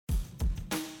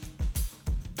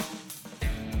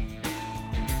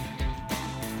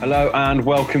Hello and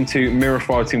welcome to Mirror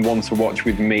Fighting One to Watch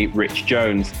with me, Rich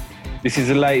Jones. This is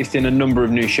the latest in a number of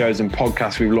new shows and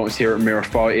podcasts we've launched here at Mirror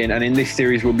Fighting, and in this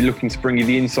series we'll be looking to bring you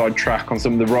the inside track on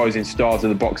some of the rising stars of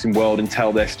the boxing world and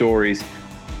tell their stories.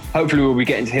 Hopefully we'll be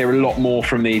getting to hear a lot more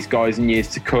from these guys in years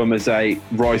to come as they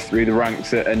rise through the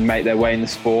ranks and make their way in the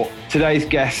sport. Today's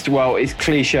guest, well, it's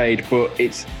cliched, but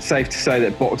it's safe to say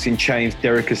that boxing changed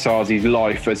Derek Asazi's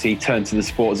life as he turned to the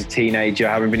sport as a teenager,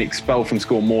 having been expelled from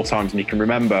school more times than he can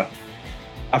remember.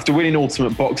 After winning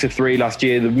Ultimate Boxer 3 last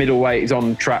year, the middleweight is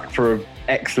on track for an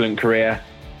excellent career.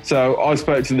 So I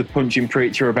spoke to the punching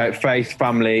preacher about faith,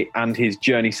 family and his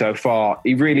journey so far.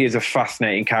 He really is a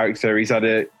fascinating character. He's had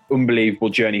an unbelievable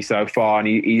journey so far, and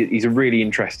he's a really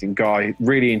interesting guy.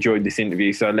 Really enjoyed this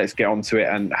interview, so let's get on to it,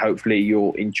 and hopefully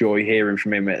you'll enjoy hearing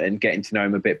from him and getting to know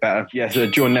him a bit better. Yes,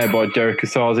 joined there by Derek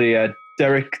Asazi.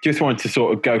 Derek, just wanted to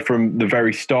sort of go from the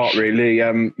very start, really.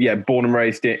 Born and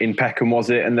raised in Peckham, was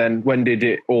it? And then when did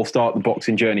it all start, the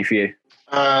boxing journey for you?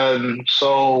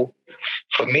 So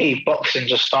for me, boxing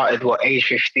just started, age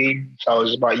 15? So I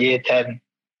was about year 10,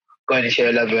 going into year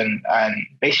 11, and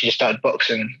basically just started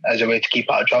boxing as a way to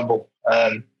keep out of trouble.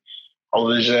 I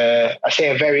was, I say,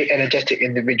 a very energetic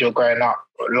individual growing up.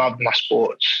 Loved my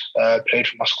sports, played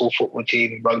for my school football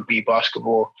team, rugby,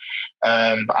 basketball.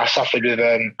 But I suffered with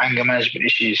anger management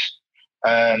issues.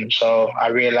 So I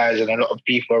realised, and a lot of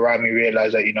people around me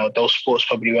realised that, those sports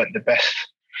probably weren't the best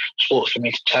sports for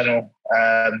me to channel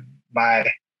my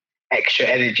extra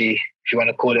energy, if you want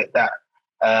to call it that.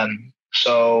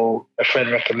 So a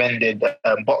friend recommended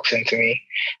boxing to me.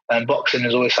 And boxing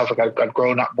is always something I've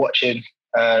grown up watching,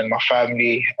 my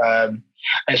family. And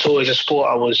it's always a sport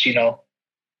I was,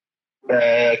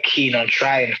 keen on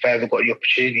trying if I ever got the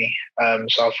opportunity.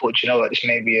 So I thought, this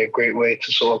may be a great way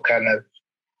to sort of kind of,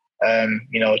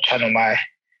 channel my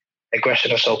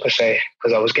aggression or so per se,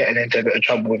 because I was getting into a bit of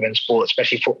trouble within sports,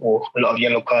 especially football. A lot of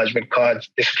yellow cards, red cards,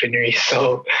 disciplinary.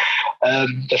 So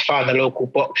just found a local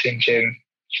boxing gym,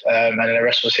 and the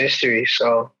rest was history.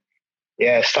 So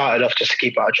yeah, started off just to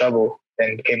keep out of trouble,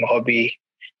 then became a hobby,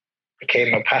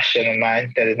 became a passion of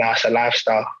mine. Then now it's a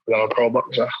lifestyle because I'm a pro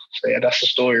boxer. So yeah, that's the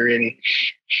story really.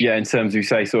 Yeah, in terms of, you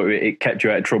say, sort of it kept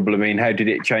you out of trouble. I mean, how did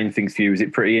it change things for you? Was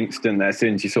it pretty instant that as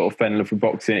soon as you sort of fell in love with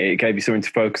boxing, it gave you something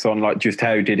to focus on? Like, just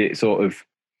how did it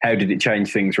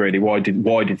change things really? Why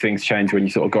did things change when you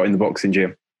sort of got in the boxing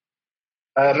gym?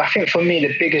 I think for me,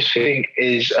 the biggest thing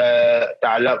is that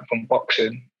I learned from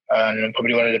boxing, and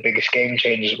probably one of the biggest game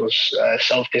changers was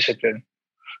self-discipline.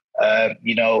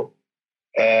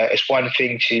 It's one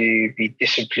thing to be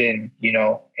disciplined,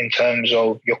 in terms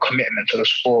of your commitment to the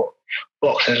sport.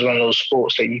 Boxing is one of those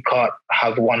sports that you can't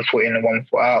have one foot in and one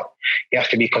foot out. You have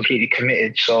to be completely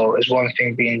committed. So it's one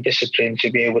thing being disciplined to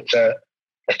be able to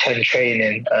attend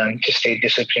training, to stay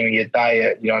disciplined with your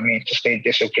diet, to stay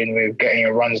disciplined with getting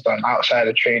your runs done outside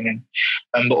of training.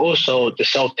 But also the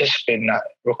self-discipline that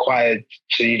required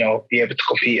to, be able to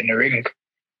compete in the ring.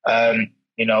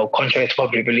 Contrary to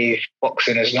public belief,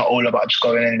 boxing is not all about just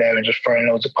going in there and just throwing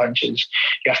loads of punches.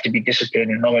 You have to be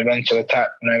disciplined and knowing when to attack,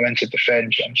 knowing when to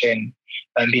defend,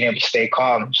 and being able to stay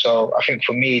calm. So I think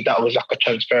for me, that was like a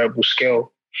transferable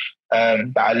skill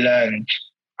that I learned.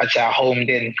 I'd say I homed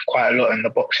in quite a lot in the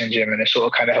boxing gym, and it sort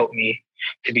of kind of helped me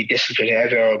to be disciplined in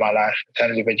every area of my life in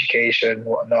terms of education and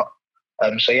whatnot.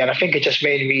 And I think it just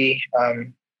made me a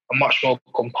much more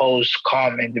composed,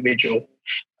 calm individual.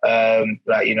 I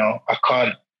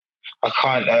can't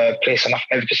place enough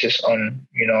emphasis on,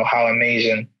 how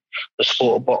amazing the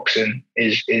sport of boxing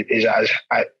is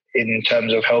in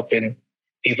terms of helping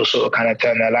people sort of kind of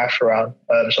turn their life around.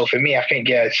 So for me, I think,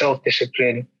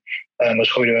 self-discipline was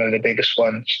probably one of the biggest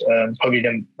ones, probably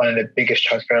one of the biggest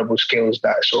transferable skills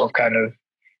that sort of kind of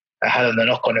had a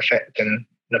knock-on effect in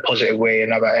a positive way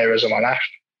in other areas of my life.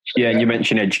 Yeah, and you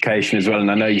mentioned education as well, and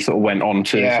I know you sort of went on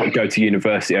to sort of go to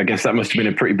university. I guess that must have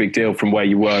been a pretty big deal from where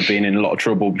you were, being in a lot of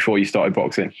trouble before you started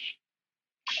boxing.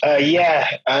 For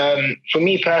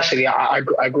me personally, I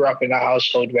grew up in a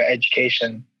household where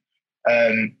education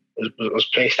was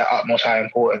placed at utmost high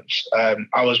importance.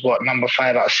 I was number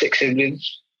 5 out of 6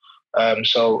 siblings.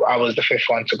 So I was the 5th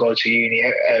one to go to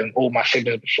uni. All my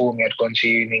siblings before me had gone to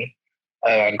uni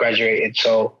and graduated.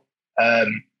 So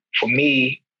for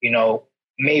me,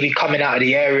 maybe coming out of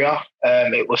the area,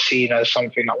 it was seen as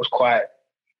something that was quite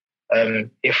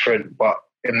different. But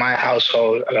in my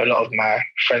household and a lot of my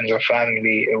friends and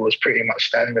family, it was pretty much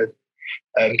standard,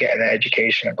 getting an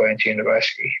education and going to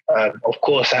university. Of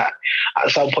course, at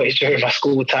some point during my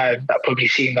school time, that probably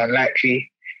seemed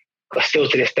unlikely. But still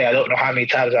to this day, I don't know how many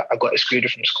times I got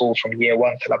excluded from school from year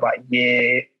 1 till about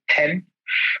year 10.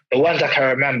 the ones I can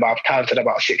remember, I've counted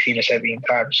about 16 or 17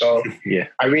 times. So Yeah.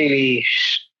 I really,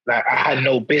 like, I had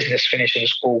no business finishing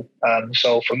school.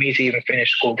 So for me to even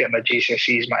finish school, get my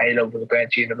GCSEs, my A levels, going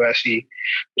to university,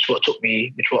 which what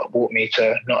brought me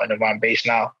to Nottingham, where I'm based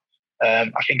now.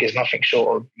 I think is nothing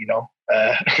short of,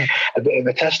 a bit of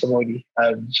a testimony.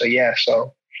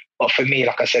 But for me,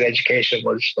 like I said, education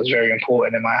was very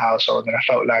important in my household, and I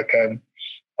felt like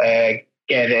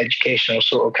getting an education was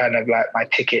sort of kind of like my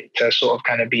ticket to sort of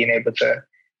kind of being able to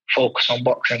focus on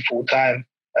boxing full time.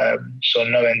 So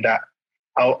knowing that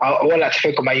I would like to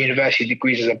think of my university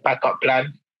degrees as a backup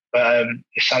plan, but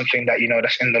it's something that,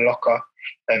 that's in the locker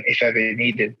if ever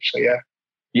needed. So yeah.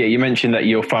 Yeah, you mentioned that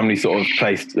your family sort of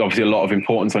placed obviously a lot of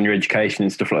importance on your education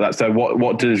and stuff like that. So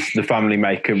what does the family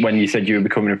make of when you said you were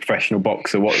becoming a professional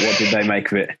boxer? What did they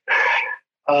make of it?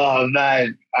 Oh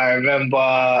man, I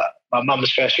remember my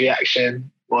mum's first reaction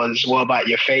was, "What about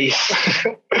your face?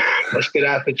 What's going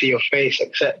to happen to your face,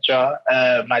 etc."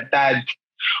 My dad,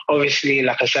 obviously,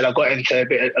 like I said, I got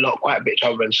into quite a bit of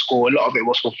trouble in school. A lot of it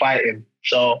was for fighting.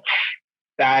 So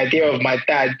the idea of my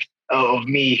dad, of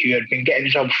me, who had been getting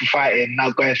in trouble for fighting,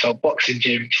 now going to a boxing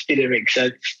gym, just didn't make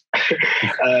sense.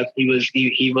 He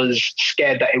was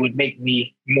scared that it would make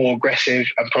me more aggressive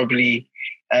and probably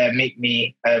make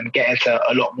me get into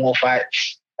a lot more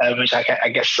fights, which I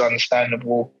guess is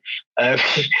understandable.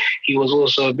 He was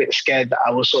also a bit scared that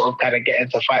I was sort of kind of get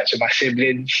into fights with my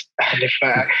siblings, and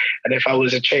if I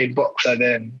was a trained boxer,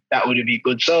 then that wouldn't be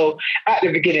good. So at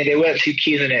the beginning, they weren't too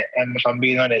keen on it, if I'm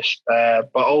being honest.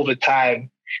 But over time,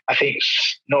 I think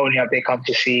not only have they come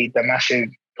to see the massive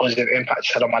positive impact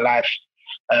it's had on my life,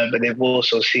 but they've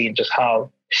also seen just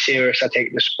how serious I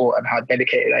take the sport and how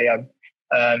dedicated I am.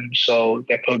 So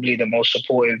they're probably the most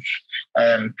supportive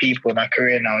people in my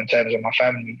career now in terms of my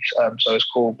family. So it's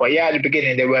cool. But yeah, at the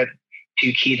beginning, they weren't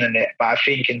too keen on it. But I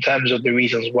think in terms of the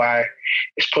reasons why,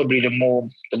 it's probably the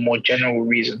more general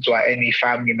reasons why any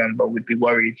family member would be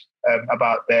worried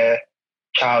about their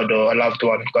child or a loved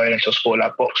one going into a sport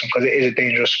like boxing, because it is a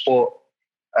dangerous sport.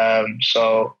 I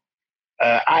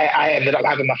ended up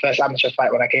having my first amateur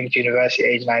fight when I came to university at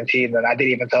age 19, and I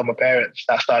didn't even tell my parents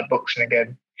that I started boxing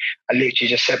again. I literally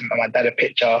just sent my dad a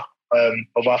picture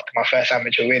of after my first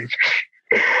amateur win.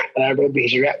 And I remember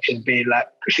his reaction being like,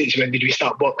 "Since when did we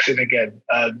start boxing again?"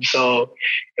 So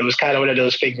it was kind of one of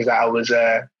those things that I was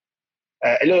a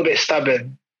little bit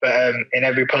stubborn, but in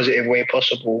every positive way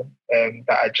possible,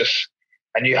 that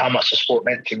I knew how much the sport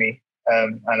meant to me.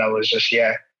 And I was just,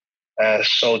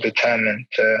 so determined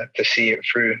to see it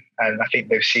through. And I think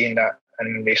they've seen that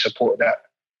and they support that.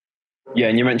 Yeah,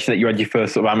 and you mentioned that you had your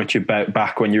first sort of amateur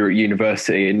back when you were at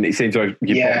university, and it seems like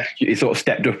you sort of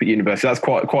stepped up at university. That's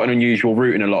quite an unusual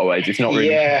route in a lot of ways. It's not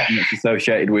really much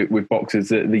associated with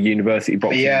boxers at the university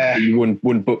boxing. Yeah. You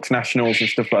won Bucks Nationals and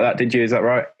stuff like that, did you? Is that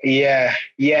right? Yeah.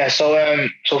 So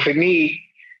for me,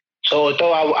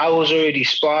 although I was already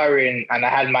sparring and I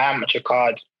had my amateur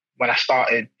card when I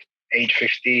started age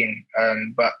 15,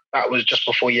 but that was just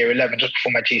before year 11, just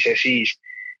before my GCSEs.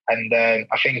 And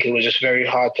I think it was just very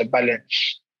hard to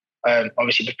balance,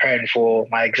 obviously preparing for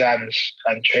my exams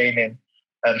and training.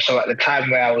 So at the time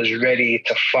where I was ready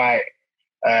to fight,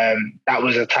 that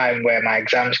was a time where my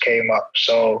exams came up.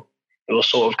 So it was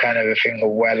sort of kind of a thing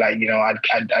of where, like,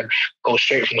 I'd go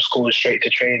straight from school, straight to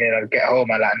training. I'd get home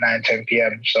at like 9, 10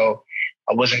 p.m. So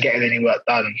I wasn't getting any work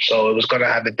done. So it was going to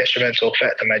have a detrimental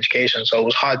effect on my education. So it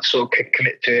was hard to sort of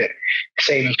commit to it.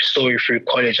 Same story through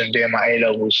college and doing my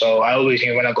A-levels. So I always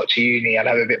knew when I got to uni, I'd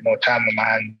have a bit more time on my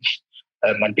hands.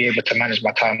 I'd be able to manage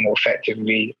my time more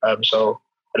effectively. So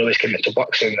I'd always commit to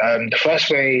boxing. The first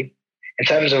way, in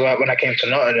terms of when I came to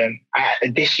Nottingham, I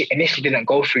initially didn't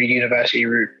go through the university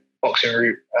route, boxing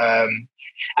route.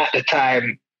 At the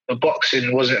time, the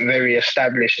boxing wasn't very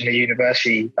established in the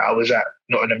university that I was at,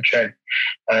 Nottingham Trent.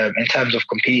 In terms of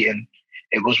competing,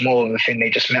 it was more of a thing. They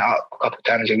just met up a couple of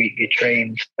times a week, they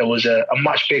trained. There was a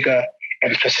much bigger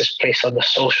emphasis placed on the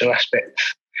social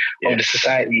aspects of the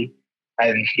society.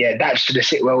 And that just didn't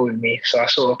sit well with me. So I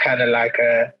sort of kind of like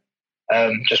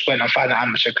just went and found an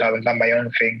amateur club and done my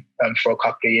own thing for a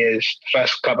couple of years. The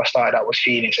first club I started at was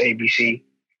Phoenix ABC.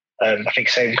 I think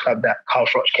same club that Carl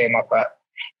Froch came up at.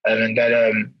 And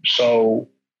then, so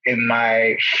in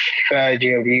my third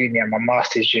year of uni and my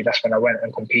master's year, that's when I went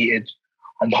and competed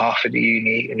on behalf of the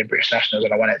uni in the British Nationals,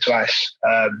 and I won it twice.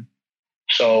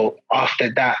 So after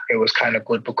that, it was kind of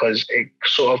good because it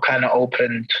sort of kind of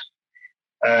opened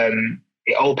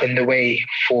the way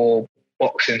for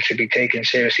boxing to be taken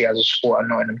seriously as a sport at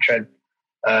Nottingham Trent.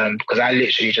 Because I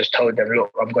literally just told them,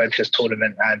 look, I'm going to this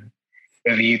tournament, and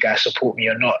whether you guys support me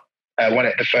or not, won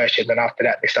it the first year. Then after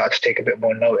that, they started to take a bit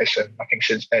more notice. And I think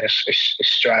since then, it's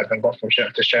strived and gone from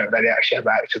strength to strength that they actually have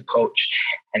an active coach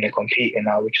and they're competing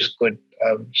now, which is good.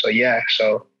 But yeah,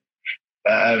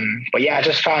 I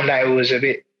just found that it was a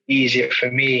bit easier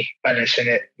for me balancing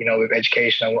it, with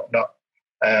education and whatnot.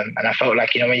 And I felt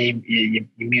like, when you're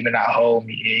moving out of home,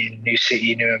 you're in new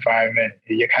city, new environment,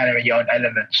 you're kind of in your own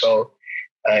element. So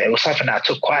it was something that I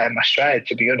took quite in my stride,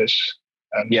 to be honest.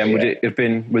 And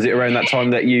was it around that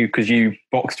time that because you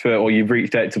boxed or you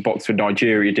reached out to box for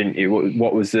Nigeria, didn't you?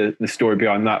 What was the story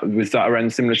behind that? Was that around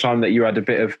a similar time that you had a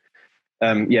bit of,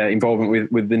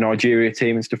 involvement with the Nigeria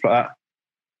team and stuff like that?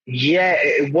 Yeah,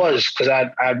 it was, because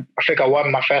I think I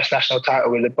won my first national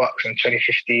title with the Bucks in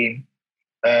 2015.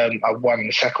 I won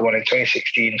the second one in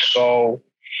 2016. So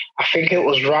I think it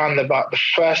was round about the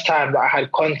first time that I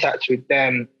had contact with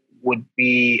them would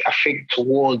be, I think,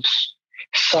 towards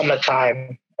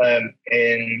summertime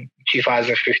in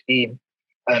 2015.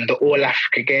 The All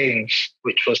Africa Games,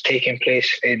 which was taking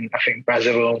place in, I think,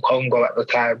 Brazil and Congo at the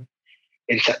time,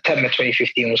 in September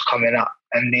 2015 was coming up.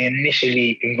 And they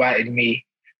initially invited me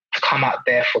to come out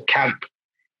there for camp.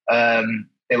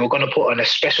 They were going to put on a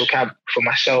special camp for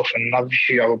myself and another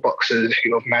few other boxers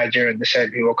who of Nigerian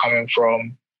descent who were coming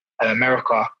from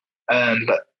America.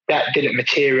 But that didn't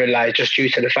materialize just due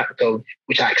to the fact of,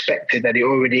 which I expected, that they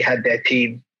already had their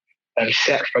team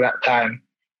set for that time.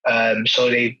 So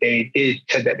they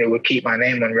said that they would keep my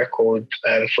name on record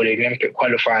for the Olympic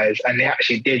qualifiers. And they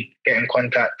actually did get in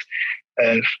contact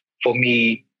for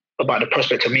me about the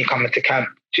prospect of me coming to camp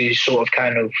to sort of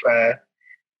kind of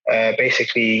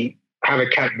basically have a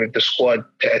camp with the squad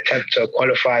to attempt to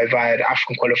qualify via the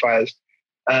African qualifiers.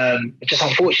 Just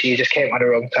unfortunately, it just came at the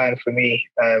wrong time for me.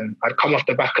 I'd come off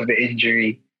the back of the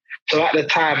injury. So at the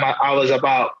time, I was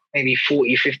about maybe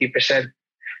 40, 50%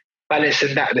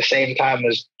 balancing that at the same time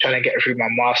as trying to get through my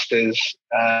masters.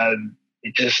 I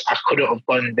couldn't have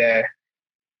gone there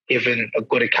given a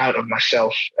good account of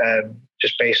myself,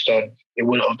 just based on it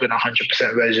wouldn't have been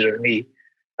 100% version of me.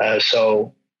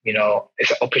 So,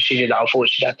 it's an opportunity that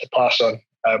unfortunately I had to pass on.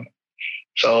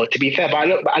 So to be fair, but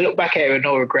I look back at it with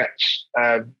no regrets.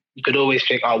 You could always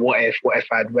think, oh, what if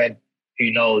I'd went?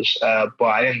 Who knows? But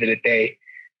at the end of the day,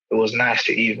 it was nice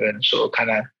to even sort of kind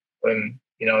of,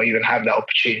 even have that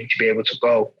opportunity to be able to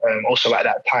go. Also at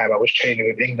that time, I was training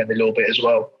with England a little bit as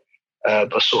well,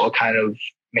 but sort of kind of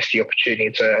missed the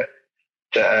opportunity to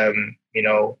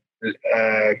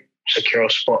secure a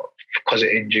spot because of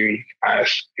injury. I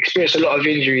experienced a lot of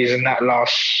injuries in my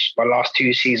last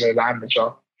 2 seasons as an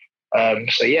amateur.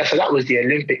 So that was the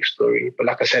Olympic story. But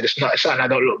like I said, it's something I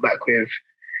don't look back with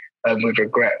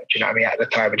regret. Do you know what I mean? At the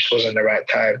time, it just wasn't the right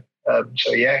time.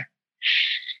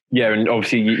 Yeah, and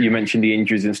obviously you mentioned the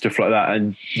injuries and stuff like that,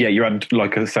 and you had,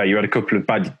 like I say, you had a couple of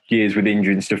bad years with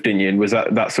injury and stuff, didn't you? And was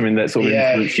that something that sort of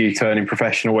influenced you turning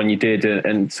professional when you did,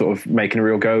 and sort of making a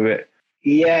real go of it?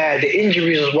 Yeah, the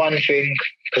injuries was one thing,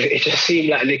 because it just seemed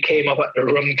like they came up at the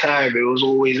wrong time. It was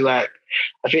always like,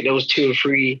 I think there was 2 or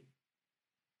 3,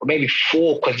 or maybe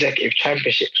 4 consecutive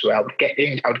championships where I would get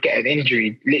an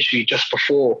injury literally just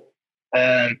before.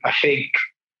 I think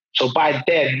so. By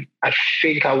then, I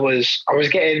think I was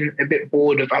getting a bit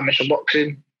bored of amateur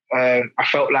boxing. I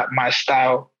felt like my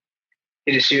style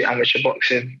didn't suit amateur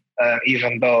boxing,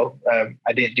 even though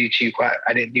I didn't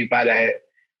do bad at it.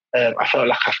 I felt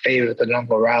like I favoured the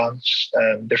longer rounds,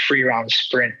 the 3-round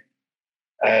sprint.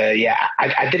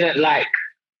 I didn't like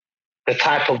the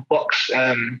type of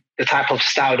the type of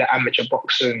style that amateur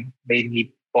boxing made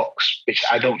me box, which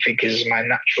I don't think is my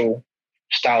natural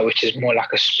style, which is more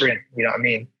like a sprint. You know what I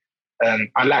mean?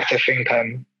 I like to think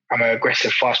I'm an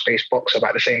aggressive, fast-paced boxer, but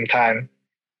at the same time,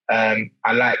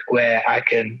 I like where I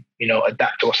can,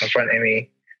 adapt to what's in front of me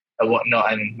and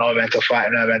whatnot, and know when to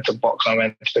fight, know when to box, know when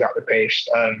to pick up the pace.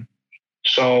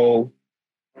 So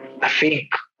I think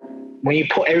when you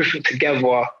put everything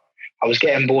together, I was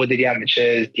getting bored of the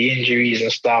amateurs, the injuries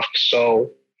and stuff. So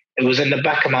it was in the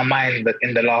back of my mind that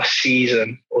in the last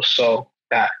season or so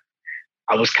that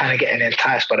I was kind of getting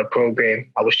enticed by the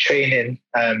program. I was training.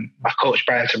 My coach,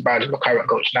 Brian Brown, is my current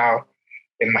coach now.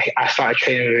 I started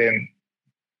training with him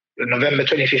in November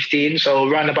 2015. So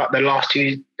around about the last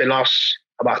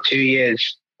about 2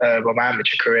 years of my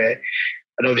amateur career.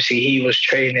 And obviously he was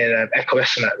training Echo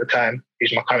Esseman at the time,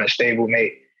 who's my current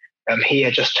stablemate. He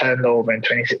had just turned over in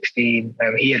 2016.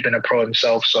 He had been a pro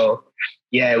himself. So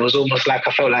yeah, it was almost like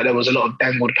I felt like there was a lot of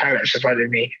dangled carrots in front of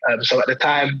me. So at the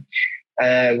time,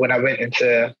 when I went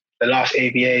into the last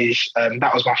ABAs,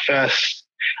 that was my first.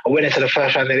 I went into the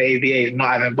first round of the ABAs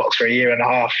not having boxed for a year and a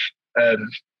half. It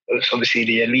was obviously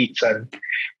the elites, and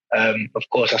Of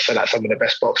course, I said that some of the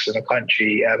best boxers in the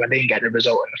country. I didn't get the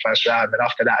result in the first round, and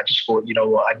after that, I just thought, you know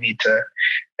what, I need to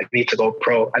go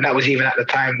pro. And that was even at the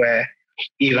time where,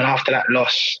 even after that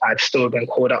loss, I'd still been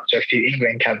called up to a few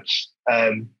England camps.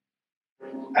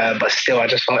 But still, I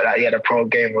just felt that the pro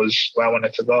game was where I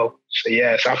wanted to go. So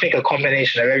I think a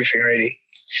combination of everything, really.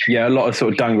 Yeah, a lot of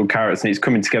sort of dangled carrots, and it's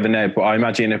coming together now. But I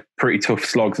imagine a pretty tough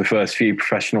slog the first few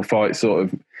professional fights. Sort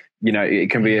of, you know, it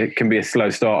can be a slow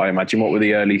start. I imagine. What were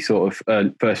the early sort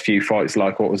of first few fights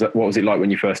like? What was it like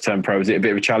when you first turned pro? Was it a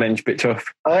bit of a challenge, a bit tough?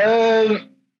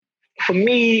 For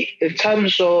me, in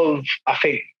terms of, I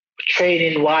think,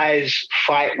 training wise,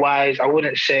 fight wise, I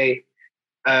wouldn't say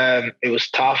it was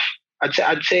tough.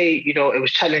 I'd say, you know, it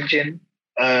was challenging,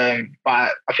 but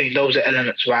I think those are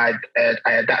elements where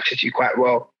I adapted to quite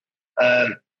well,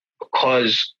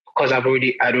 because I'd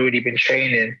already been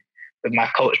training with my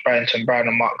coach Barrington Brown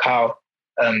and Mark Howe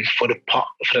for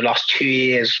the last 2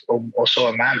 years or so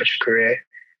of my amateur career.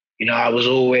 You know, I was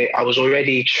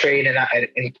already training at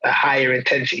a higher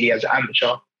intensity as an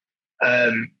amateur,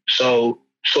 so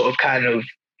sort of kind of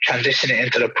transitioning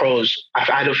into the pros,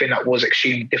 I don't think that was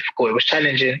extremely difficult. It was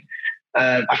challenging.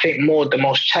 I think the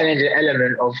most challenging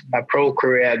element of my pro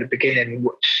career at the beginning,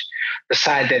 which the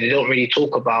side that they don't really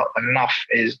talk about enough,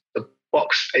 is the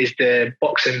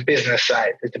boxing business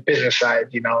side. It's the business side,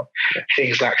 you know,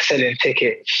 things like selling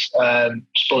tickets,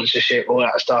 sponsorship, all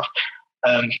that stuff.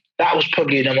 That was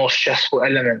probably the most stressful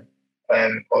element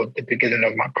of the beginning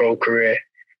of my pro career.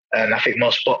 And I think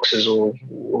most boxers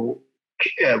will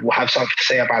have something to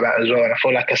say about that as well. And I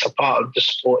feel like it's a part of the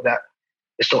sport that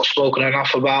it's not spoken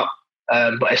enough about.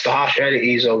 But it's the harsh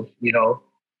realities of, you know,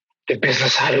 the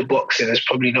business side of boxing is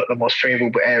probably not the most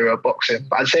favourable area of boxing.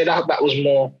 But I'd say that was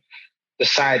more the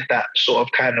side that sort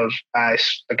of kind of I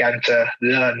began to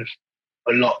learn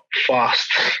a lot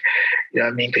fast. You know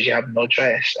what I mean? Because you have no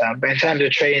choice. But in terms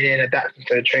of training, adapting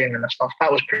to the training and stuff,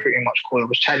 that was pretty much cool. It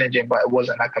was challenging, but it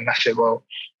wasn't like a massive,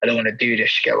 I don't want to do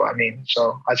this, you get what I mean?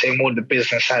 So I'd say more the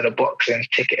business side of boxing,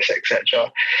 tickets,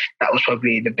 etc. That was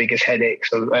probably the biggest headache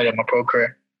early in my pro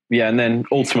career. Yeah, and then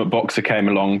Ultimate Boxer came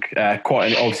along.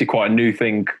 Obviously quite a new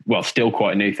thing. Well, still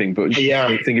quite a new thing, but yeah.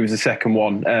 I think it was the second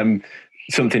one.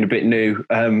 Something a bit new.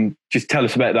 Just tell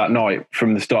us about that night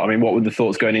from the start. I mean, what were the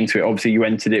thoughts going into it? Obviously, you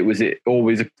entered it. Was it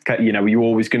always, you know, were you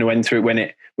always going to enter it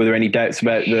were there any doubts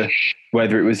about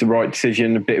whether it was the right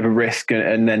decision, a bit of a risk?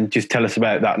 And then just tell us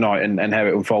about that night and how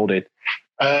it unfolded.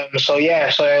 So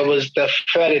it was the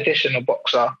third edition of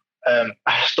Boxer.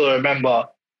 I still remember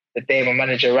the day my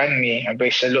manager rang me and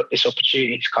basically said, look, this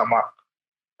opportunity's come up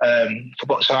for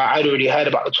Boxer. I'd already heard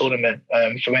about the tournament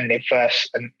from when they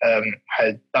first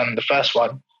had done the first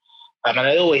one. And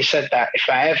I always said that if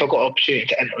I ever got an opportunity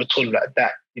to enter a tournament like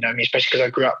that, you know what I mean, especially because I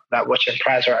grew up like watching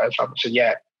Prize Right, I said,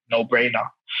 yeah, no brainer.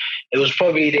 It was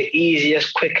probably the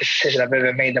easiest, quickest decision I've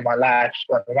ever made in my life.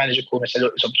 When the manager called me and said,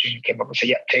 look, this opportunity came up, I said,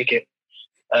 yeah, take it.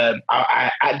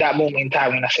 I at that moment in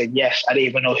time when I said yes, I didn't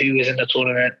even know who was in the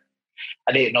tournament.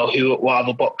 I didn't know what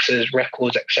other boxers,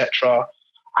 records, etc.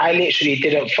 I literally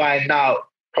didn't find out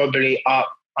probably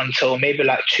up until maybe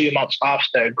like 2 months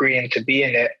after agreeing to be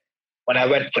in it, when I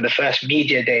went for the first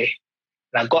media day.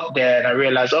 And I got there and I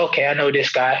realized, okay, I know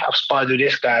this guy, I've sparred with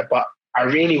this guy, but I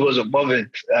really wasn't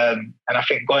bothered. And I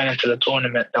think going into the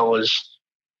tournament, there was,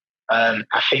 I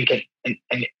think,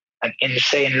 an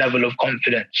insane level of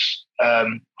confidence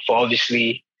for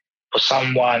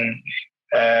someone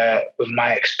with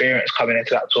my experience coming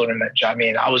into that tournament. Do you know what I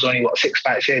mean? I was only, 6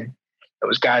 fights in. There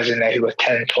was guys in there who were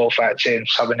 10, 12 fights in,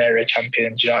 Southern Area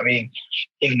champions, do you know what I mean?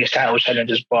 English title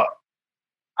challengers, but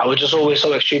I was just always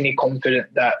so extremely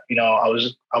confident that, you know,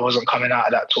 I wasn't coming out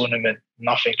of that tournament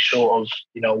nothing short of,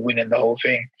 you know, winning the whole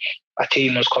thing. My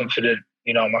team was confident,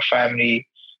 you know, my family,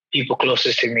 people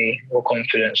closest to me were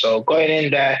confident. So going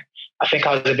in there, I think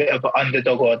I was a bit of an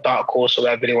underdog or a dark horse or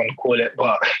whatever they want to call it,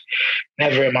 but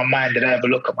never in my mind did I ever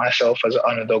look at myself as an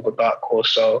underdog or dark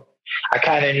horse. So I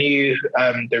kind of knew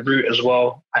the route as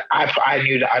well. I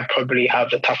knew that I'd probably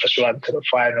have the toughest run to the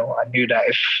final. I knew that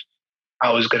if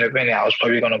I was going to win it, I was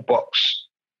probably going to box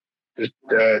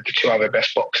the two other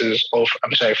best boxers,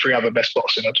 three other best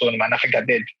boxers in the tournament. I think I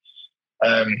did.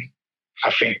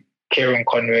 I think Kieran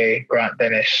Conway, Grant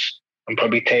Dennis, and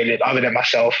probably Taylor, other than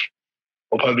myself,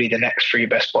 were probably the next three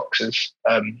best boxers.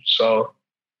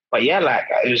 But yeah, like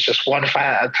it was just one fight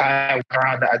at a time, one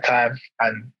round at a time,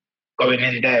 and going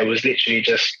in there was literally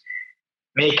just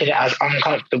making it as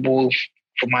uncomfortable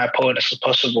for my opponents as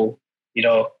possible. You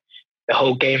know, the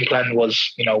whole game plan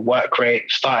was, you know, work rate,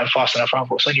 starting fast in the front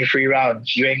foot. It's only 3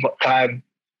 rounds. You ain't got time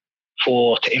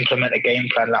to implement a game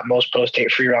plan. Like most pros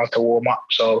take 3 rounds to warm up.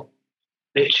 So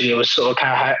literally it was sort of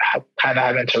kind of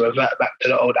having to revert back to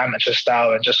the old amateur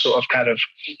style and just sort of kind of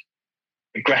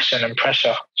aggression and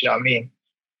pressure. Do you know what I mean?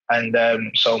 And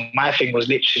so my thing was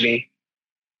literally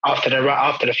after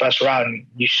the first round,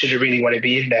 you shouldn't really want to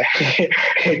be in there.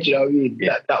 Do you know what I mean?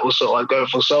 Yeah. That was sort of what I was going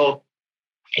for. So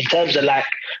in terms of like,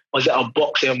 was it a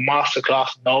boxing masterclass?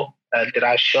 No. Did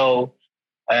I show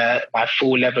my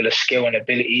full level of skill and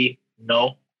ability?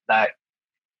 No. Like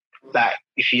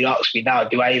if you ask me now,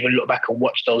 do I even look back and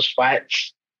watch those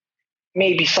fights?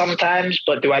 Maybe sometimes,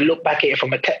 but do I look back at it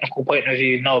from a technical point of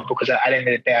view? No, because at the end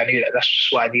of the day, I knew that that's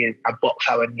just what I needed. I boxed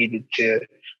how I needed to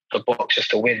box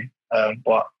just to win.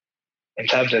 But in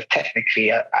terms of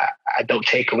technically, I don't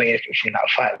take away anything from that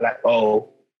fight. Like,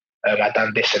 I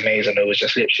done this amazing. It was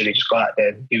just literally just go out there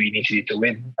and do what you need to do to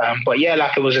win. But yeah,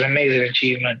 like it was an amazing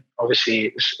achievement.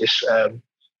 Obviously, it's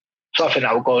something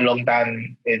that will go long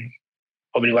down in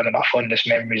probably one of my fondest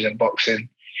memories in boxing.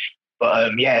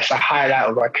 But yeah, it's a highlight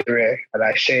of my career. And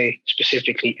I say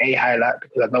specifically a highlight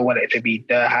because I don't want it to be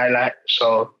the highlight.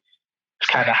 So it's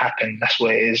kind of happened. That's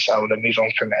what it is. I want to move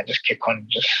on from it and just kick on,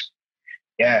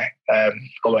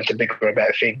 go on to bigger and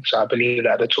better things. So I believe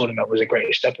that the tournament was a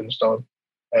great stepping stone.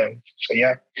 So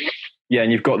yeah. Yeah,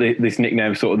 and you've got this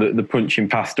nickname, sort of the punching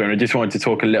pastor. And I just wanted to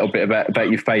talk a little bit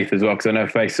about your faith as well, because I know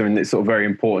faith is something that's sort of very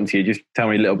important to you. Just tell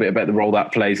me a little bit about the role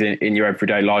that plays in your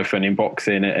everyday life and in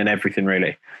boxing and everything,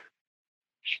 really.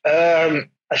 I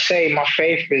say my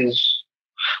faith is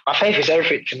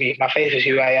everything to me. My faith is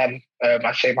who I am.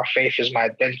 I say my faith is my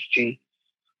identity.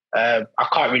 I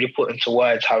can't really put into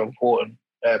words how important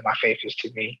my faith is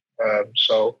to me.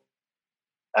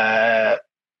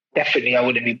 Definitely I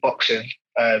wouldn't be boxing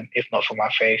if not for my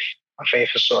faith. My faith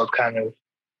has sort of kind of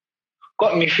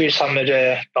got me through some of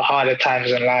the harder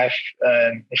times in life.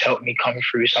 It's helped me come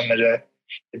through some of the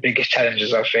biggest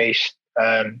challenges I've faced.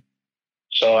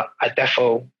 So I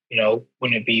definitely,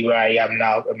 wouldn't be where I am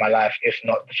now in my life if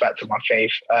not the fact of my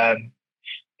faith.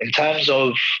 In terms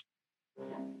of,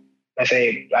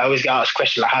 I always get asked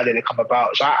questions like, how did it come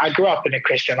about? So I grew up in a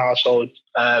Christian household,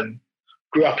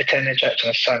 grew up attending church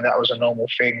on a Sunday. That was a normal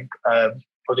thing.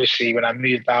 Obviously, when I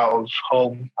moved out of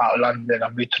home, out of London, I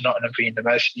moved to Nottingham for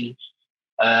university.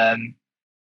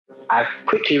 I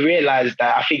quickly realised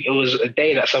that I think it was a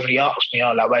day that somebody asked me,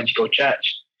 like, where'd you go to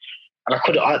church? And I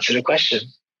couldn't answer the question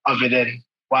other than,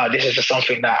 wow, this is just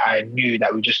something that I knew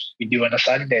that we do on a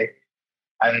Sunday.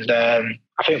 And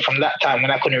I think from that time,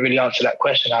 when I couldn't really answer that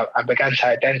question, I began to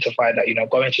identify that,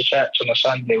 going to church on a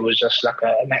Sunday was just like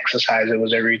an exercise. It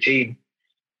was a routine.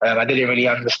 I didn't really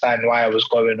understand why I was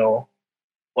going or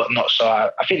whatnot. So I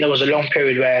think there was a long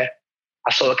period where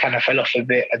I sort of kind of fell off a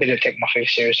bit. I didn't take my faith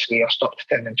seriously. I stopped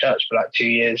attending church for like 2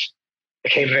 years.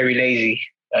 Became very lazy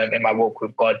in my walk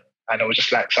with God. And it was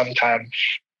just like sometime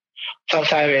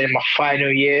in my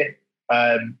final year,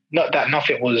 not that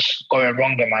nothing was going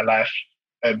wrong in my life.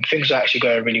 Things were actually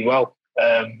going really well.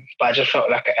 But I just felt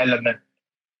like an element,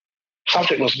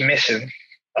 something was missing.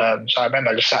 So I remember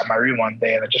I just sat in my room one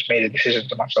day and I just made a decision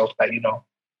to myself that,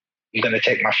 I'm going to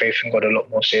take my faith in God a lot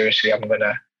more seriously. I'm going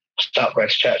to start going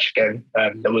to church again.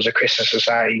 There was a Christian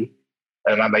society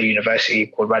at my university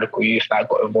called Radical Youth that I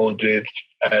got involved with.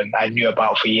 I knew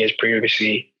about for years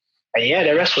previously. And yeah,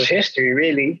 the rest was history,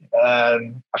 really.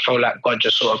 I felt like God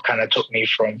just sort of kind of took me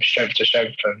from strength to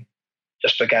strength and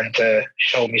just began to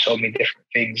show me so many different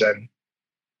things. And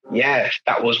yeah,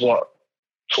 that was what,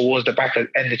 towards the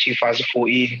end of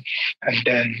 2014. And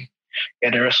then,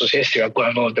 yeah, the rest was history. I got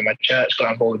involved in my church,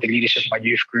 got involved with the leadership of my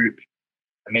youth group.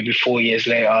 And maybe 4 years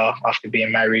later, after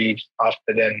being married,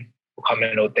 after then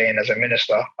becoming ordained as a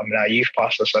minister, I'm now a youth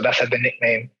pastor. So that's how the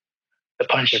nickname, The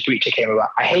Punch of Preacher, came about.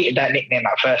 I hated that nickname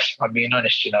at first, I'm being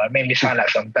honest. It made me sound like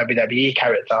some WWE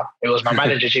character. It was my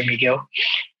manager, Jimmy Gill.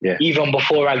 Yeah. Even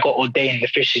before I got ordained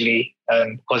officially,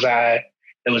 because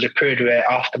there was a period where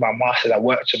after my master's, I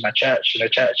worked in my church, in the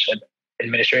church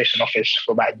administration office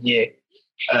for about a year.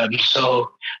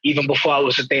 So even before I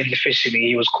was ordained officially,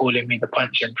 he was calling me the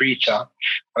punching preacher.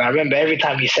 And I remember every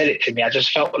time he said it to me, I just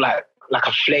felt like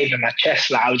a flame in my chest.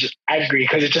 Like I was just angry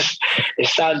because it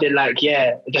sounded like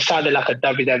a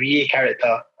WWE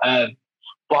character.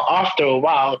 But after a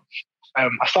while, I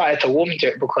started to warm to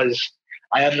it because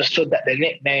I understood that the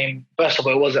nickname, first of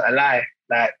all, it wasn't a lie.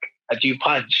 Like I do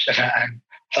punch and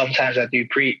sometimes I do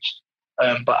preach.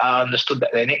 But I understood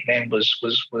that the nickname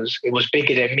was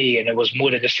bigger than me and it was more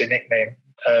than just a nickname.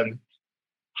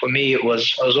 For me, it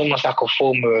was almost like a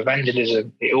form of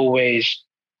evangelism. It always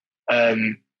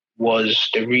was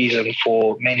the reason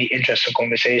for many interesting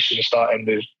conversations, starting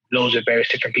with loads of various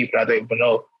different people I don't even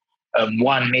know.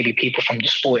 One, maybe people from the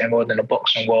sporting world and the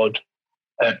boxing world.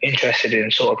 interested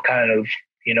in sort of kind of,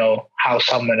 how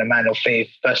someone, a man of faith,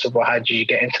 first of all, how did you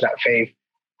get into that faith?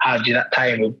 How did that tie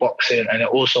in with boxing? And it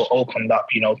also opened up,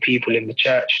 people in the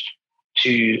church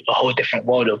to a whole different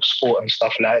world of sport and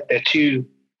stuff like that. They're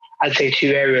I'd say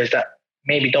two areas that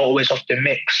maybe don't always often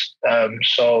mix.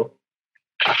 So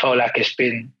I felt like it's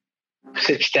been,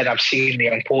 since then I've seen the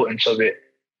importance of it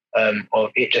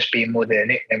just being more than a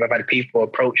nickname. I've had people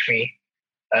approach me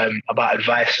about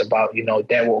advice about,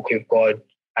 their walk with God,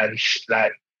 and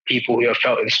like people who have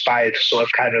felt inspired to sort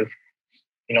of kind of,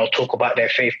 talk about their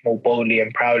faith more boldly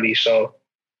and proudly. So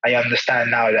I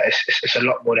understand now that it's a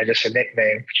lot more than just a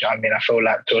nickname. Do you know what I mean? I feel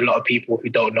like to a lot of people who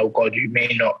don't know God, who may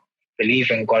not believe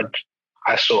in God,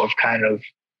 I sort of kind of,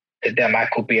 to them, I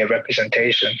could be a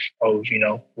representation of,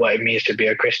 what it means to be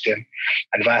a Christian,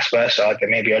 and vice versa. There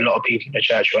may be a lot of people in the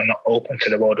church who are not open to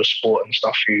the world of sport and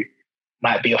stuff, who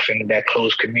might be often in their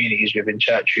closed communities within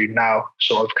church, who now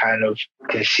sort of kind of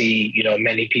can see,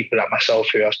 many people like myself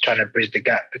who are trying to bridge the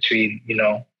gap between,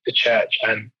 the church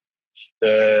and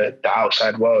the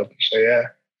outside world. So, yeah.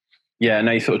 Yeah,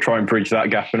 now you sort of try and bridge that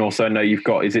gap, and also know you've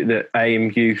got, is it the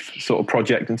AIM Youth sort of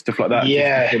project and stuff like that?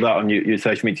 Yeah. Just put that on your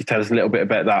social media. Tell us a little bit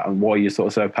about that and why you're sort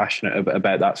of so passionate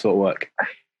about that sort of work.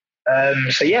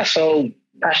 So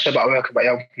passionate about working with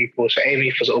young people. So AIM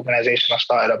Youth was an organisation I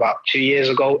started about 2 years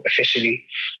ago officially.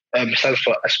 It stands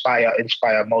for Aspire,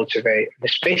 Inspire, Motivate.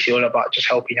 It's basically all about just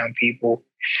helping young people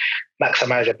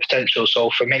maximise their potential.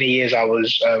 So for many years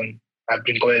I've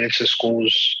been going into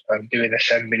schools, doing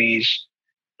assemblies,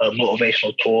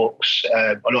 motivational talks.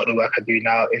 A lot of the work I do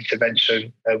now,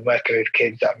 intervention, working with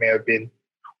kids that may have been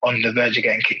on the verge of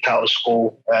getting kicked out of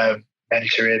school,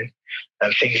 mentoring,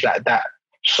 and things like that.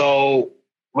 So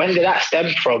when did that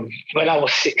stem from? When I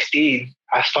was 16,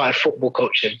 I started football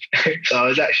coaching. So I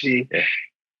was actually,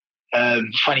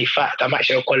 funny fact, I'm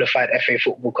actually a qualified FA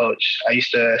football coach. I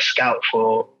used to scout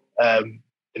for the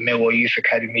Millwall Youth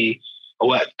Academy. I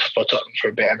worked for Tottenham for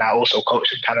a bit, and I also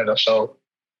coached in Canada. So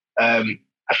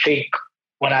I think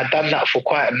when I'd done that for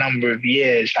quite a number of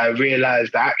years, I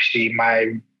realized that actually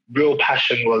my real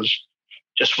passion was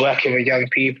just working with young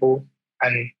people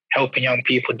and helping young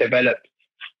people develop,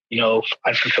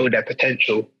 and fulfill their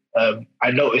potential.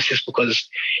 I noticed this because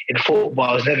in football,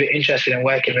 I was never interested in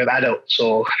working with adults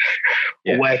or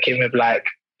working with like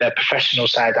the professional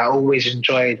side. I always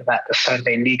enjoyed like the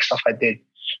Sunday league stuff I did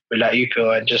with like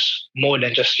UPO, and just more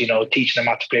than just, teaching them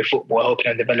how to play football, helping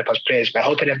them develop as players, but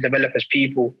helping them develop as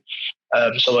people.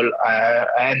 So I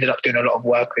ended up doing a lot of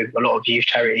work with a lot of youth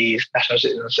charities, National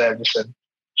Citizen Service. And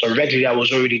so regularly I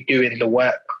was already doing the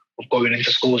work of going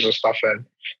into schools and stuff. And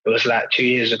it was like 2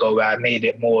 years ago where I made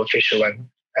it more official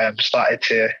and started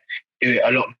to do it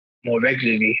a lot more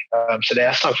regularly. So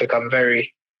that's something I'm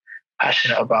very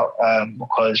passionate about,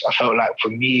 because I felt like for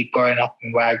me, growing up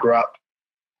and where I grew up,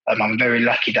 I'm very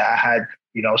lucky that I had,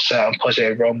 certain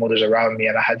positive role models around me,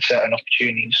 and I had certain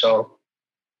opportunities. So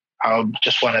I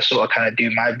just want to sort of kind of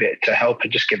do my bit to help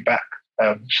and just give back.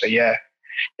 So yeah,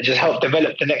 it just helped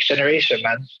develop the next generation,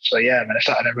 man. So yeah, man, it's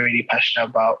something I'm really passionate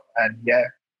about, and yeah.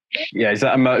 Yeah, is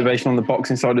that a motivation on the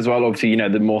boxing side as well? Obviously,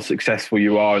 the more successful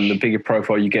you are and the bigger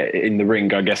profile you get in the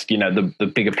ring, I guess,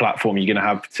 the bigger platform you're going to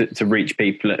have to reach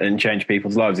people and change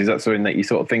people's lives. Is that something that you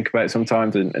sort of think about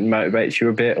sometimes and motivates you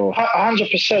a bit? Or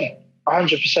 100%.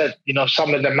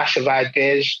 Some of the massive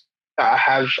ideas that I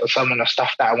have are some of the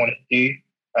stuff that I want to do,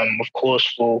 of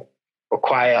course, will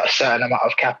require a certain amount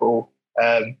of capital.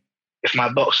 If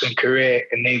my boxing career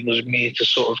enables me to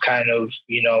sort of kind of,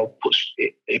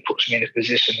 puts me in a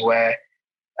position where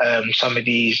some of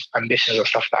these ambitions and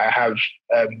stuff that I have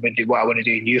with what I want to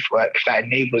do in youth work, if that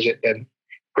enables it, then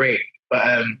great. But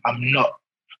I'm not,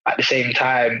 at the same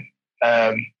time,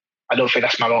 I don't think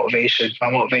that's my motivation.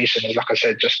 My motivation is, like I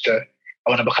said, I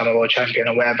want to become a world champion,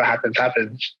 and whatever happens,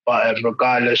 happens. But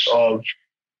regardless of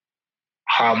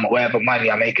whatever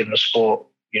money I make in the sport,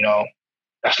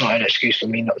 that's not an excuse for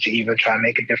me not to even try and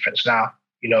make a difference now,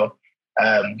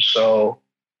 So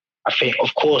I think,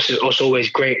 of course, it's also always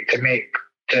great to make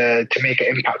an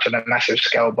impact on a massive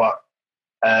scale, but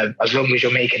as long as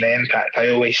you're making an impact, I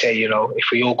always say, if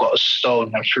we all got a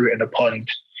stone and threw it in the pond,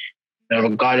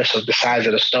 regardless of the size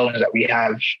of the stones that we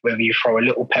have, whether you throw a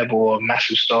little pebble or a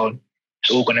massive stone,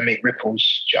 it's all going to make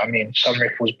ripples. Do you know what I mean? Some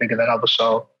ripples bigger than others.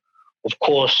 So, of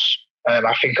course,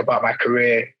 I think about my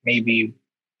career, maybe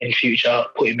in future,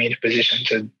 putting me in a position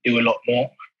to do a lot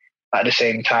more. At the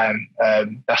same time,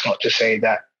 that's not to say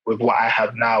that with what I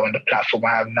have now and the platform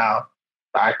I have now,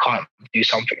 that I can't do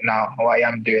something now, or I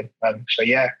am doing. So,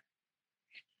 yeah.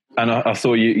 And I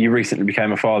saw you recently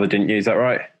became a father, didn't you? Is that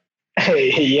right?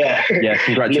 Yeah. Yeah,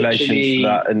 congratulations for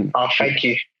that. And thank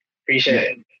you.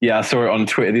 Appreciate it. Yeah, I saw it on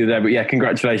Twitter the other day. But yeah,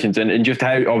 congratulations. And just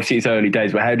how, obviously it's early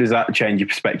days, but how does that change your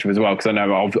perspective as well? Because I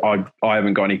know I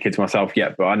haven't got any kids myself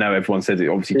yet, but I know everyone says it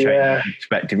obviously changes your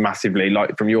perspective massively.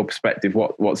 Like from your perspective,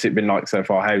 what's it been like so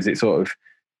far? How's it sort of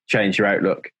changed your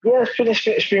outlook? Yeah,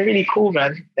 it's been really cool,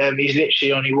 man. He's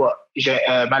literally only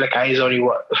Malachi is only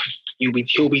he'll be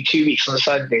 2 weeks on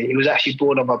Sunday. He was actually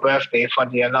born on my birthday,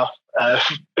 funny enough.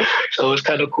 So it was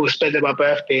kind of cool spending my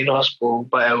birthday in hospital.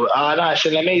 But no, it's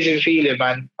an amazing feeling,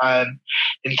 man.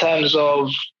 In terms of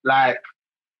like,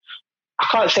 I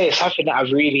can't say it's something that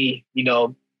I've really,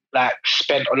 like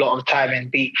spent a lot of time in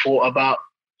deep thought about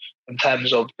in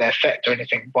terms of the effect or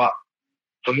anything. But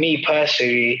for me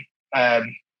personally, I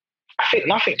think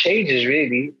nothing changes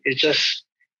really. It's just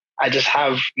I just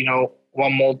have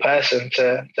one more person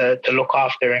to look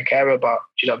after and care about.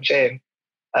 Do you know what I'm saying?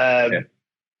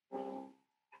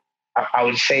 I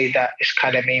would say that it's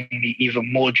kind of made me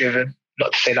even more driven.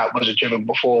 Not to say that I wasn't driven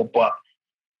before, but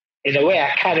in a way,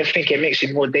 I kind of think it makes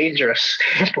me more dangerous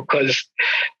because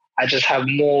I just have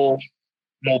more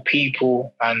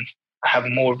people and I have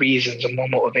more reasons and more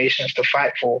motivations to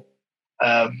fight for.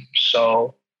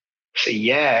 So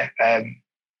yeah, I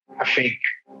think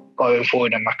going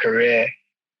forward in my career,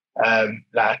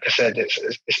 like I said,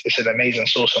 it's an amazing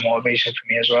source of motivation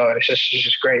for me as well. And it's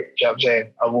just great. You know what I'm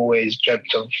saying? I've always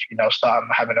dreamt of, starting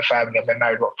having a family. I've been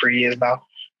married, 3 years now?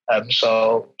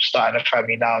 So starting a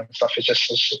family now and stuff is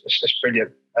just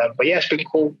brilliant. But yeah, it's been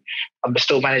cool. I'm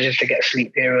still managing to get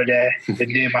sleep here or there.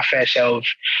 Been doing my fair share of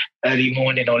early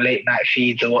morning or late night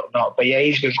feeds or whatnot. But yeah,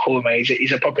 he's been cool, man.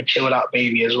 He's a proper chilled out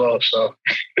baby as well. So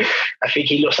I think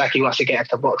he looks like he wants to get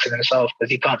into boxing himself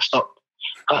because he can't stop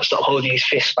holding his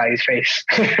fist by his face.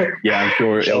 Yeah, I'm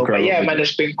sure it'll grow. But yeah, man,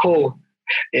 it's been cool.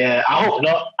 Yeah, I hope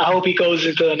not. I hope he goes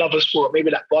into another sport,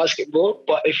 maybe like basketball.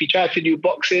 But if he tries to do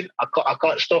boxing, I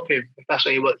can't stop him if that's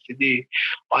what he wants to do.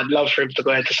 I'd love for him to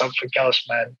go into something else,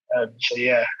 man. So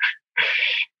yeah.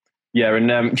 Yeah,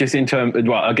 and just in terms,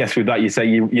 well, I guess with that, you say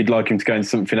you'd like him to go into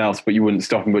something else, but you wouldn't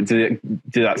stop him. But did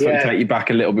that sort of take you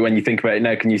back a little bit when you think about it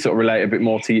now? Can you sort of relate a bit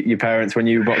more to your parents when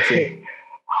you were boxing?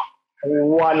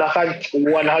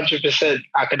 100%.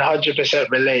 I can 100%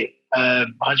 relate.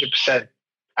 100%.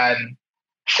 And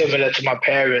similar to my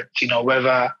parents,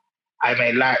 whether I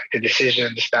may like the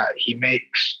decisions that he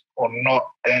makes or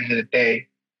not, at the end of the day,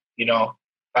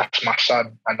 that's my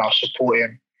son and I'll support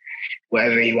him,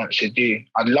 whatever he wants to do.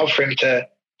 I'd love for him to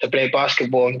play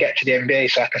basketball and get to the NBA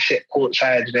so I can sit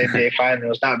courtside at the NBA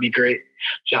finals. That would be great. Do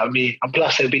you know what I mean? And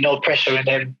plus, there'll be no pressure on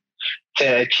him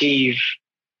to achieve,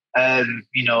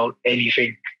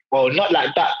 anything. Well, not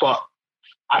like that, but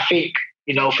I think,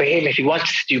 for him, if he wanted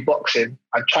to do boxing,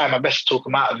 I'd try my best to talk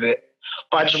him out of it.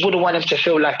 But I just wouldn't want him to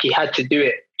feel like he had to do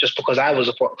it just because I was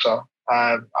a boxer.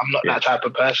 I'm not that type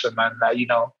of person, man. That,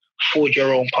 forge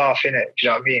your own path, innit? Do you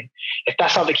know what I mean? If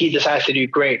that's something he decides to do,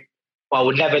 great. But I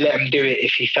would never let him do it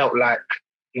if he felt like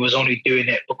he was only doing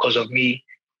it because of me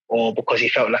or because he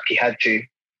felt like he had to.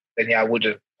 Then yeah, I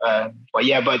wouldn't.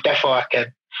 But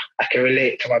definitely I can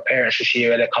relate to my parents to see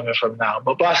where they're coming from now.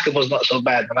 But basketball's not so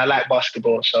bad, and I like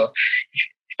basketball. So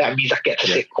if that means I get to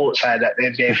sit courtside at the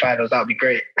NBA finals, that would be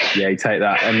great. Yeah, you take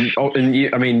that. And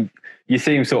you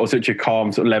seem sort of such a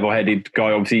calm, sort of level-headed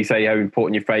guy. Obviously, you say how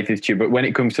important your faith is to you. But when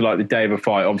it comes to like the day of a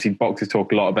fight, obviously boxers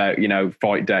talk a lot about,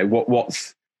 fight day.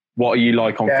 What are you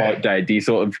like on fight day? Do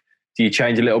you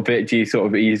change a little bit? Do you sort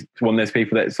of, are you one of those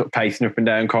people that's sort of pacing up and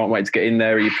down, can't wait to get in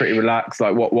there? Are you pretty relaxed?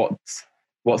 Like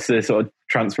what's the sort of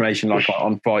transformation like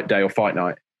on fight day or fight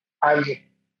night? I'm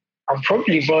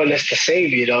probably more or less the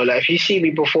same, like if you see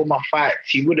me before my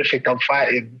fights, you wouldn't think I'm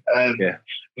fighting.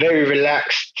 Very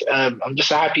relaxed. I'm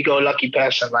just a happy-go-lucky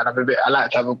person, man. I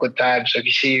like to have a good time. So if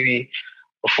you see me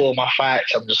before my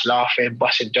fights, I'm just laughing,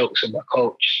 busting jokes with my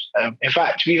coach. In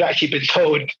fact, we've actually been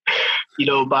told,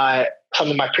 by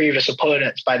some of my previous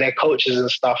opponents, by their coaches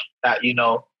and stuff, that,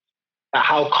 that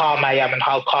how calm I am and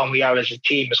how calm we are as a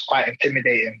team is quite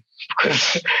intimidating.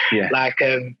 Because,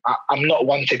 I'm not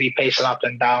one to be pacing up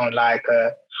and down.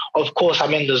 Of course,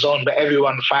 I'm in the zone, but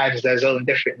everyone finds their zone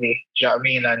differently. Do you know what I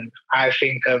mean? And I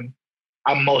think I'm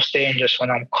most dangerous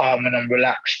when I'm calm and I'm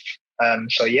relaxed.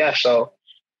 So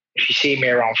if you see me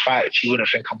around fights, you wouldn't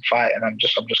think I'm fighting. I'm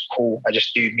just cool. I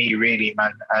just do me, really,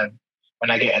 man. And when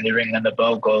I get in the ring and the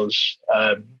bell goes,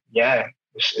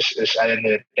 it's at the end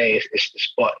of the day,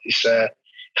 it's boxing.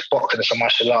 It's a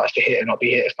martial arts. To hit and not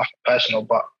be hit. It's nothing personal,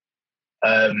 but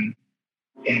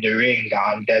in the ring,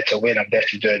 I'm there to win. I'm there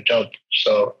to do a job.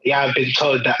 So yeah, I've been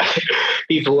told that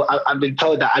I've been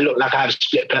told that I look like I have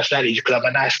split personalities because I'm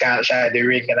a nice guy outside the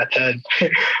ring and I turn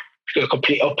the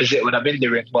complete opposite when I'm in the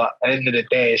ring. But at the end of the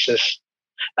day, it's just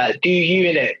Like, do you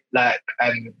in it? Like,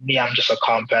 and me, I'm just a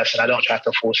calm person. I don't try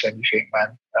to force anything,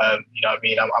 man. You know what I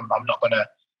mean? I'm not gonna,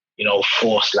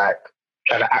 force like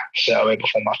try to act a certain way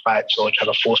before my fights or try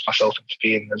to force myself into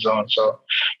being in the zone. So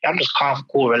yeah, I'm just calm,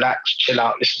 cool, relax, chill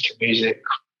out, listen to music,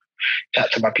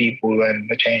 chat to my people and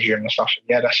the change room and stuff.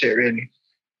 Yeah, that's it really.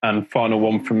 And final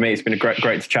one from me. It's been great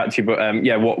to chat to you. But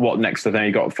what next? I think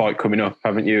you got a fight coming up,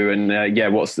 haven't you? And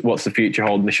what's the future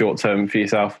hold in the short term for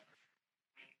yourself?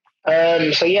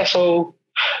 So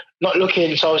not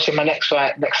looking. So obviously my next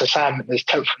assignment is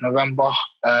 10th of November.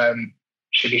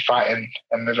 Should be fighting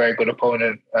a very good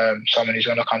opponent. Someone who's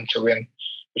going to come to win,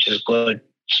 which is good.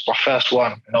 It's my first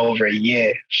one in over a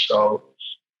year. So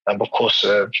of course,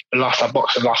 the last I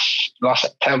boxed last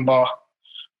September.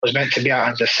 Was meant to be out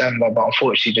in December, but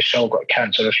unfortunately the show got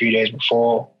cancelled a few days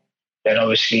before. Then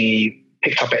obviously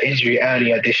picked up an injury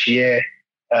earlier this year,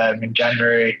 in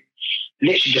January.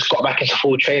 Literally just got back into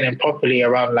full training properly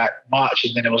around like March,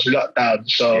 and then it was lockdown.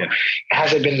 So It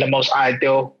hasn't been the most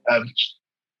ideal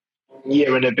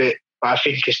year and a bit. But I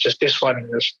think it's just this one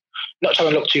is not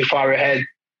trying to look too far ahead.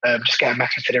 Just getting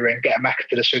back into the ring, getting back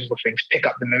into the swing of things, pick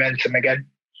up the momentum again.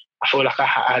 I feel like I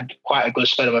had quite a good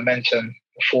spell of momentum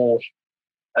before.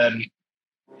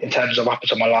 In terms of up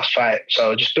until my last fight.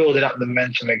 So just building up the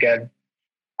momentum again.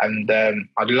 And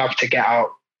I'd love to get out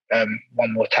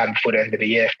one more time before the end of the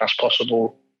year if that's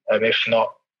possible. If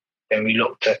not, then we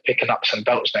look to picking up some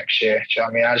belts next year. Do you know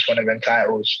what I mean? I just want to win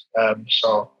titles.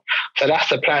 So that's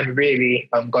the plan really.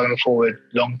 Going forward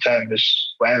long term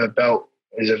is whatever belt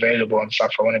is available and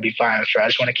stuff I want to be fighting for. I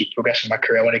just want to keep progressing my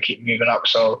career. I want to keep moving up.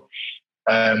 So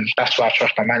that's why I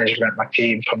trust my management, my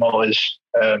team, promoters.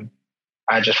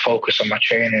 I just focus on my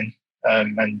training,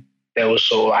 and they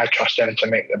also I trust them to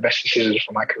make the best decisions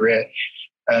for my career.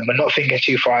 But not thinking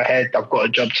too far ahead. I've got a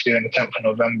job to do on the 10th of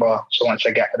November, so once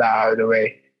I get that out of the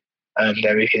way,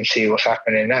 then we can see what's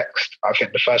happening next. I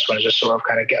think the first one is just sort of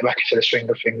kind of get back into the swing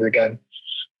of things again,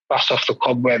 bust off the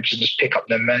cobwebs, and just pick up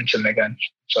the momentum again.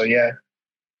 So yeah.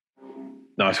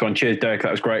 Nice one. Cheers, Derek.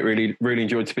 That was great. Really, really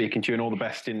enjoyed speaking to you, and all the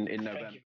best in November.